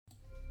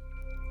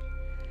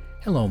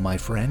Hello, my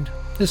friend.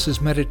 This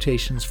is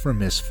Meditations for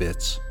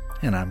Misfits,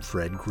 and I'm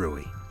Fred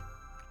Gruey.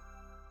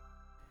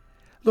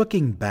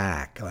 Looking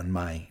back on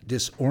my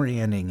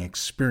disorienting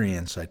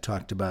experience I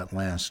talked about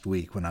last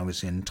week when I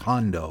was in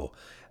Tondo,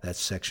 that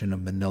section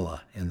of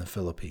Manila in the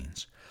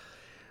Philippines,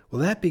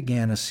 well, that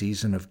began a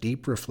season of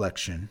deep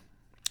reflection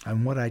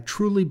on what I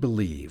truly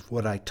believe,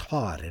 what I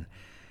taught,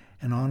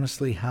 and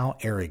honestly how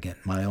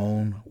arrogant my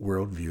own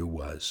worldview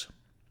was.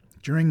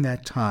 During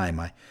that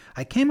time,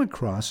 I came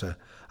across a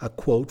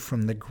quote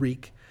from the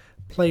Greek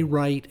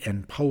playwright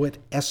and poet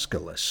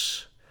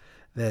Aeschylus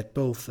that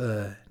both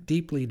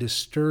deeply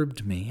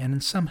disturbed me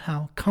and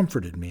somehow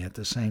comforted me at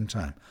the same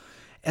time.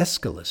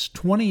 Aeschylus,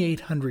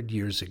 2,800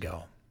 years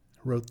ago,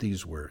 wrote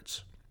these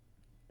words.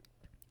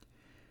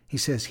 He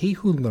says, "He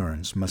who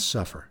learns must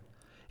suffer,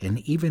 and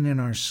even in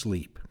our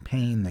sleep,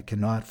 pain that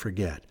cannot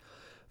forget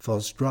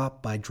falls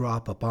drop by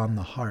drop upon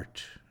the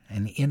heart,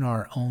 and in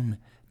our own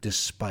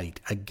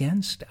despite,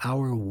 against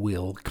our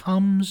will,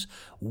 comes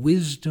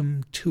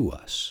wisdom to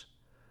us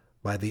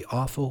by the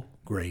awful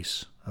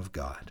grace of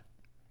God."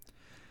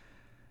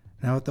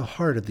 Now, at the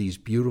heart of these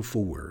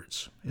beautiful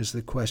words is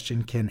the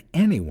question, can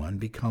anyone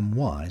become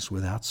wise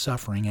without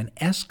suffering? And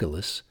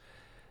Aeschylus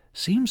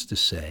seems to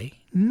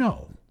say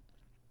no.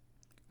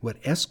 What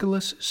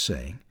Aeschylus is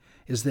saying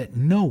is that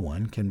no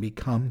one can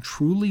become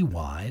truly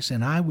wise,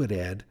 and I would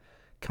add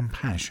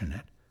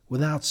compassionate,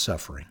 without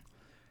suffering.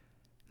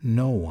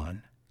 No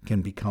one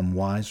can become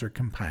wise or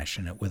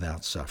compassionate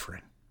without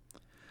suffering.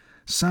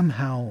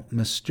 Somehow,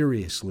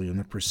 mysteriously, in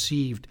the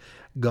perceived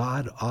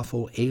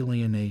god-awful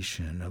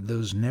alienation of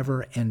those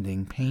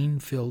never-ending,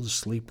 pain-filled,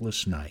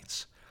 sleepless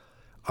nights,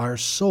 our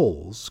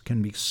souls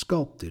can be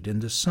sculpted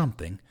into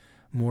something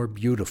more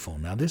beautiful.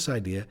 Now, this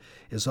idea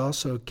is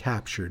also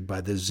captured by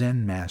the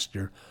Zen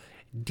master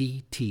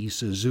D.T.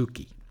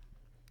 Suzuki.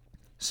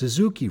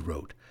 Suzuki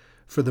wrote,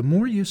 "For the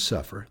more you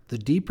suffer, the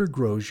deeper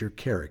grows your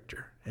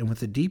character. And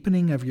with the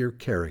deepening of your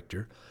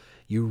character,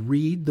 you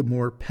read the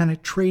more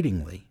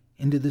penetratingly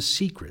into the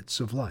secrets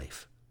of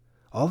life.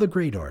 All the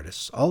great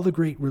artists, all the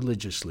great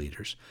religious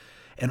leaders,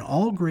 and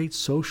all great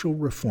social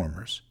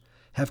reformers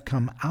have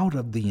come out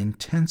of the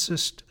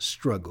intensest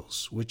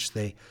struggles, which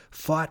they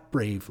fought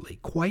bravely,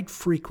 quite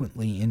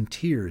frequently in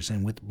tears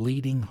and with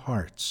bleeding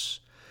hearts.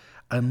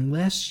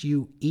 Unless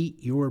you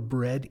eat your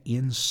bread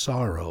in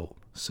sorrow,"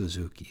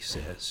 Suzuki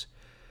says,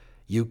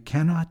 "you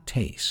cannot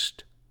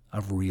taste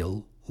of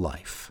real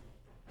life."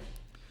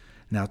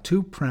 Now,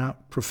 two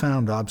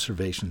profound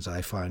observations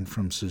I find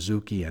from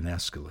Suzuki and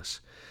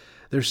Aeschylus.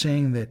 They're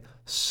saying that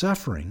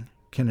suffering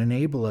can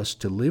enable us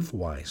to live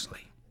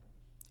wisely,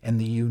 and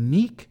the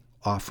unique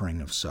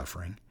offering of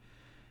suffering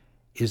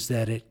is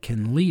that it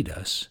can lead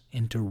us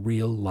into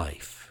real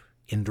life,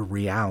 into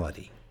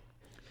reality.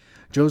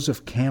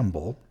 Joseph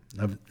Campbell,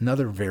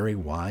 another very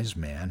wise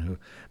man who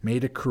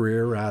made a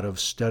career out of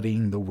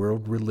studying the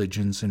world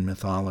religions and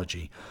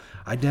mythology,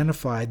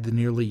 identified the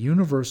nearly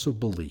universal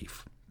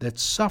belief that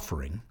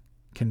suffering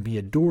can be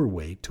a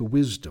doorway to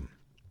wisdom.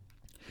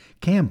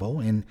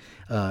 Campbell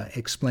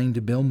explained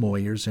to Bill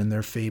Moyers in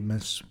their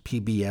famous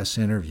PBS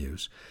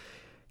interviews,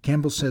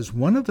 Campbell says,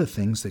 one of the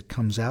things that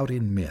comes out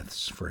in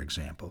myths, for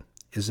example,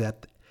 is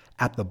that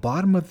at the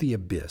bottom of the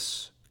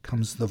abyss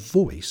comes the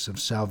voice of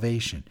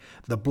salvation.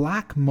 The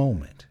black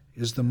moment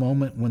is the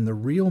moment when the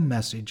real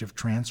message of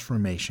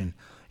transformation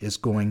is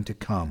going to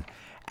come.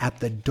 At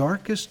the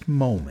darkest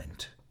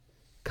moment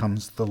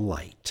comes the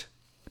light.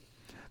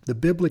 The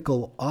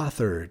biblical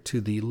author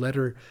to the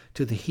letter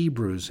to the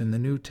Hebrews in the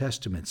New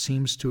Testament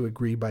seems to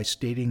agree by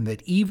stating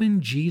that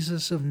even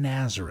Jesus of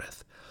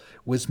Nazareth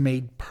was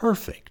made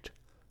perfect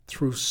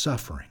through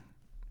suffering.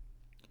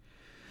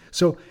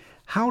 So,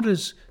 how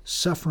does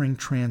suffering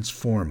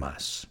transform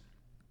us?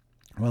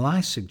 Well,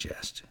 I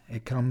suggest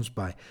it comes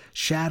by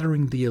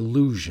shattering the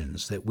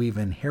illusions that we've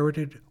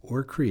inherited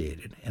or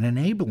created and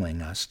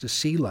enabling us to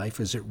see life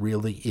as it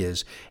really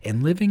is,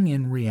 and living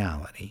in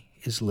reality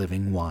is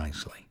living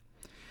wisely.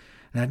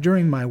 Now,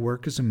 during my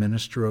work as a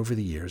minister over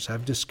the years,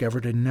 I've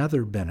discovered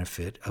another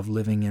benefit of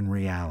living in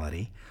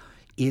reality.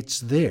 It's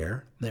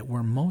there that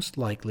we're most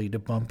likely to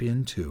bump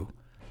into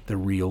the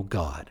real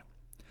God.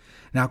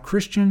 Now,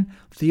 Christian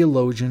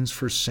theologians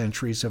for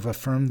centuries have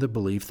affirmed the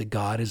belief that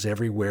God is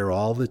everywhere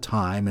all the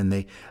time, and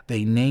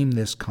they name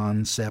this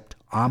concept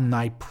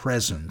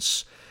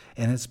omnipresence,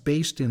 and it's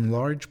based in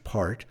large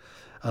part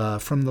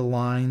from the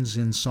lines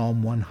in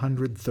Psalm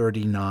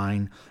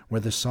 139,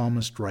 where the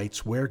psalmist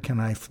writes, "Where can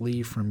I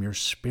flee from your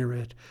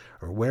spirit?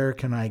 Or where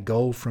can I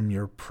go from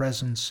your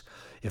presence?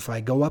 If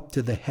I go up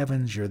to the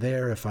heavens, you're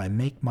there. If I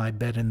make my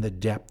bed in the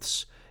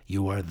depths,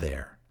 you are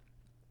there."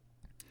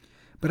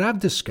 But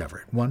I've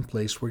discovered one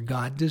place where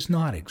God does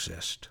not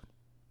exist,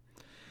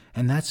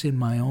 and that's in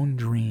my own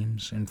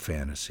dreams and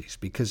fantasies,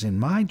 because in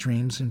my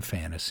dreams and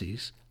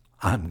fantasies,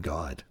 I'm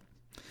God.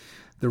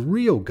 The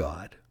real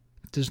God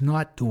does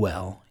not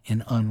dwell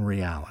in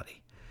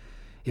unreality.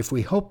 If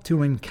we hope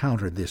to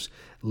encounter this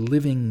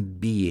living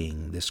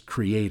being, this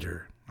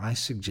creator, I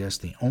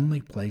suggest the only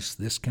place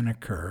this can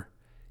occur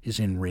is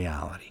in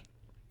reality.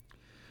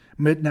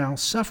 But now,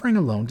 suffering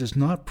alone does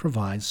not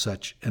provide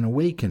such an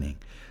awakening.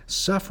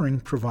 Suffering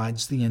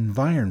provides the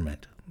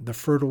environment, the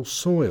fertile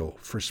soil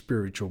for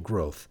spiritual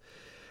growth.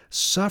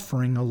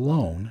 Suffering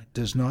alone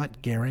does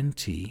not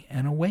guarantee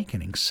an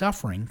awakening.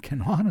 Suffering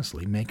can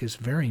honestly make us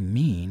very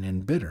mean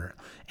and bitter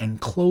and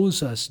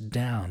close us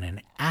down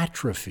and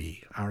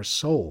atrophy our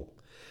soul.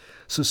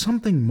 So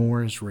something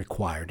more is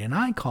required, and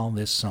I call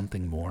this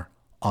something more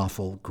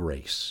awful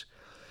grace.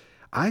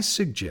 I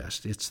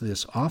suggest it's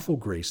this awful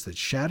grace that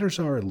shatters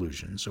our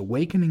illusions,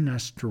 awakening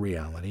us to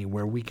reality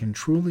where we can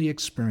truly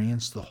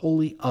experience the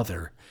holy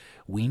other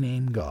we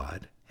name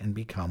God and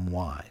become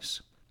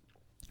wise.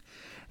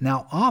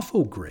 Now,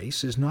 awful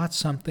grace is not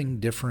something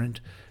different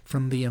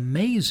from the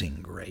amazing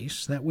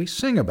grace that we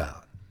sing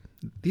about.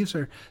 These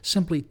are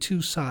simply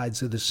two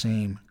sides of the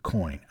same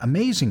coin.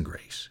 Amazing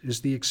grace is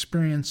the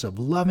experience of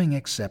loving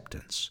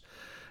acceptance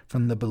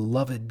from the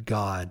beloved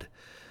God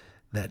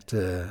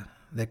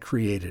that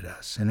created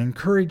us and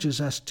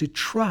encourages us to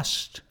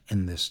trust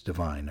in this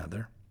divine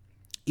other,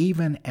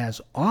 even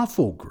as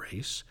awful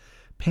grace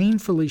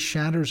painfully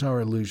shatters our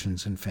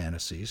illusions and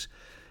fantasies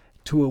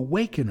to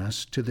awaken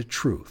us to the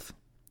truth.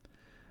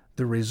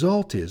 The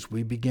result is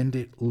we begin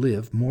to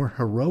live more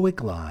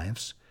heroic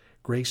lives,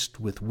 graced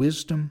with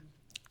wisdom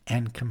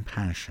and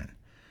compassion.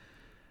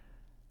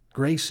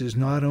 Grace is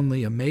not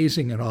only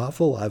amazing and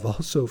awful, I've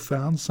also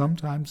found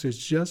sometimes it's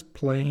just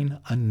plain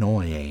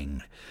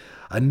annoying.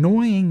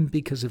 Annoying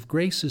because if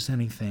grace is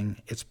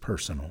anything, it's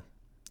personal,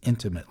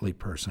 intimately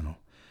personal.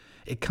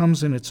 It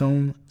comes in its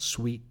own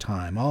sweet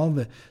time. All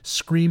the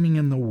screaming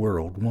in the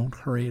world won't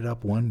hurry it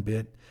up one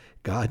bit.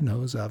 God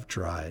knows I've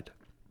tried.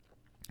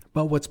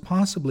 But what's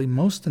possibly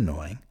most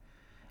annoying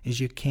is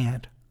you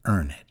can't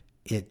earn it.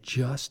 It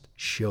just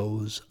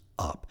shows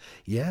up.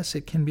 Yes,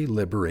 it can be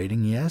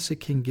liberating. Yes, it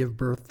can give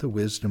birth to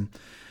wisdom.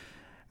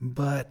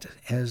 But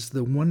as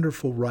the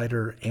wonderful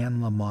writer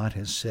Anne Lamott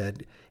has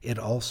said, it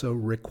also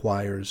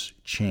requires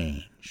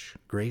change.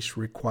 Grace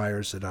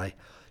requires that I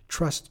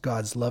trust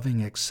God's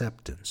loving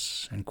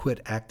acceptance and quit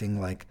acting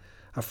like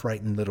a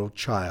frightened little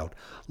child.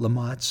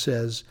 Lamott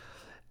says,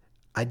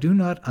 I do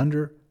not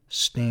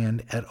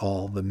understand at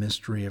all the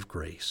mystery of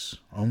grace,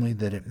 only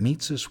that it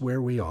meets us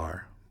where we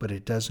are, but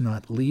it does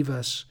not leave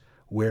us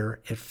where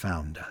it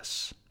found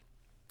us.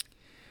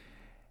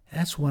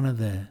 That's one of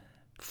the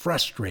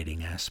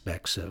frustrating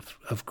aspects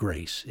of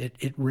grace.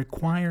 It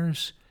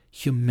requires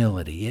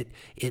humility.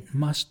 It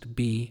must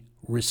be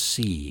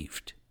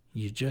received.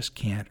 You just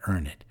can't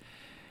earn it.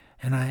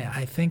 And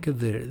I think of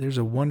there's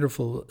a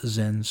wonderful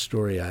Zen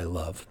story I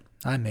love.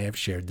 I may have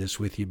shared this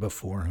with you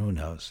before, who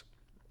knows.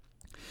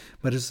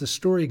 But as the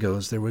story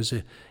goes, there was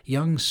a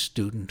young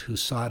student who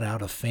sought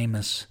out a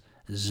famous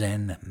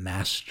Zen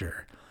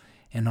master.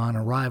 And on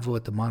arrival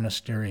at the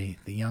monastery,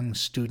 the young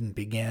student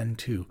began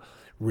to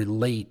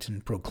relate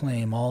and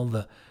proclaim all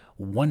the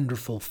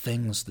wonderful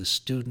things the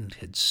student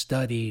had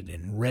studied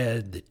and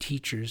read, the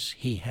teachers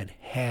he had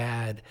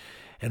had,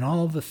 and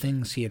all the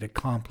things he had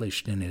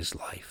accomplished in his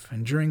life.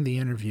 And during the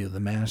interview,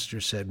 the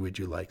master said, "Would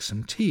you like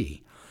some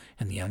tea?"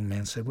 And the young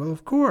man said, "Well,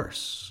 of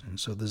course." And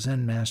so the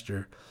Zen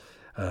master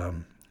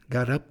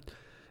got up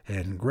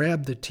and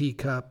grabbed the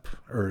teapot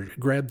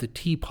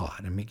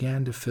and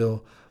began to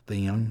fill the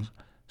young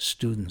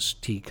student's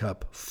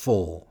teacup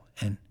full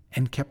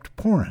and kept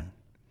pouring.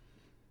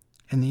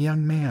 And the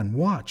young man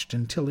watched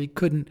until he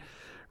couldn't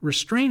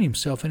restrain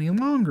himself any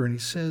longer, and he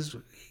says,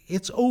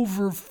 "It's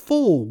over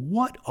full.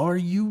 What are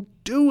you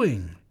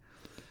doing?"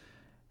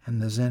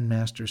 And the Zen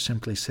master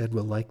simply said,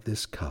 "Well, like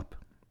this cup,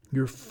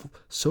 you're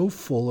so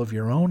full of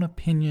your own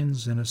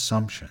opinions and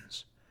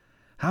assumptions.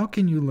 How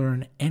can you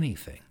learn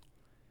anything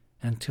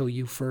until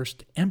you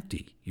first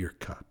empty your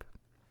cup?"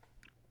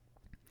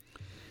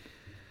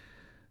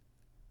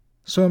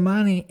 So am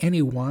I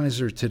any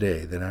wiser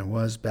today than I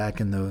was back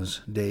in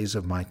those days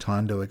of my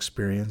Tondo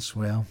experience?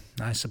 Well,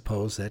 I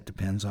suppose that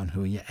depends on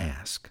who you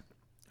ask.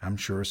 I'm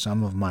sure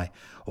some of my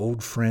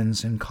old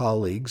friends and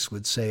colleagues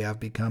would say I've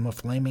become a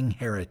flaming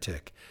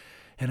heretic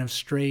and have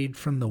strayed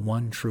from the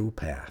one true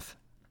path.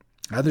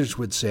 Others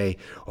would say,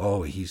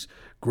 oh, he's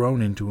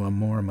grown into a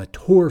more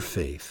mature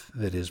faith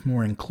that is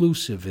more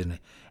inclusive and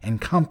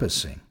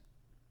encompassing.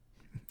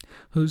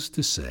 Who's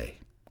to say?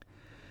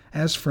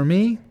 As for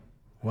me,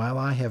 while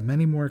I have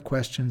many more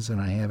questions than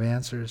I have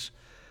answers,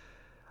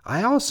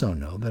 I also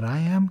know that I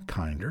am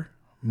kinder,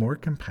 more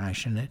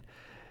compassionate,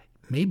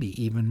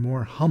 maybe even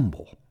more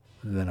humble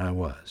than I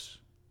was.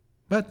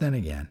 But then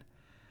again,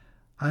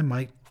 I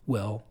might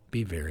well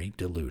be very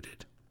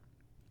deluded.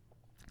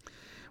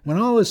 When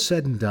all is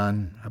said and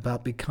done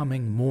about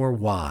becoming more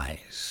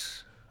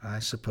wise, I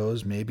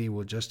suppose maybe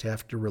we'll just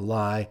have to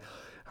rely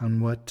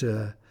on what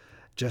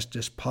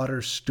Justice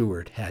Potter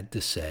Stewart had to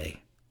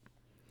say.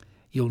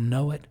 You'll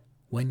know it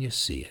when you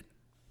see it.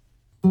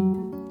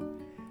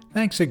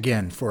 Thanks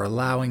again for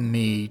allowing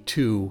me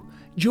to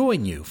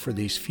join you for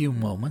these few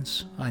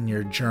moments on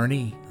your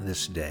journey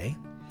this day.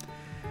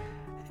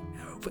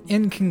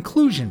 In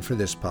conclusion for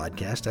this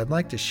podcast, I'd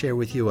like to share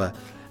with you a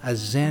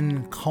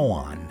Zen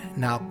koan.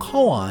 Now,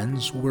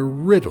 koans were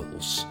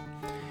riddles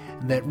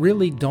that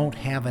really don't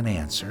have an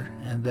answer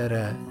and that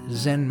a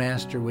Zen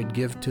master would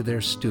give to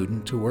their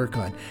student to work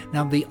on.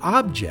 Now, the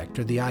object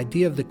or the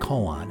idea of the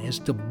koan is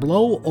to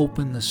blow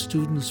open the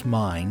student's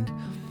mind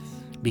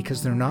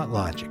because they're not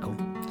logical,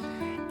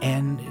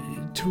 and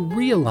to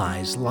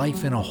realize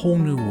life in a whole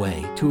new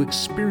way, to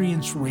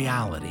experience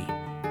reality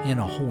in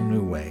a whole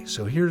new way.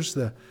 So here's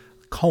the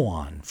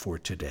koan for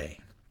today.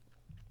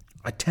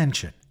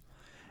 Attention.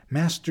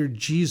 Master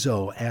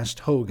Jizo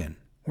asked Hogen,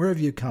 "Where have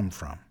you come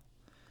from?"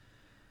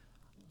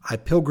 "I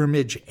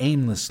pilgrimage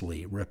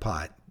aimlessly,"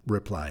 replied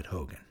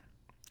Hogen.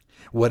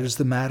 "What is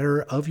the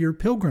matter of your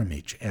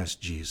pilgrimage?"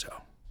 asked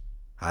Jizo.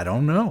 "I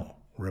don't know,"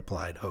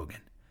 replied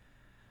Hogen.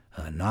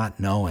 "Not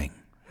knowing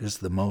is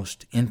the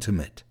most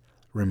intimate,"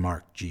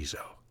 remarked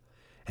Jizo.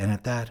 And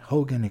at that,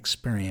 Hogen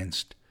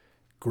experienced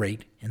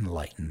great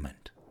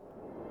enlightenment.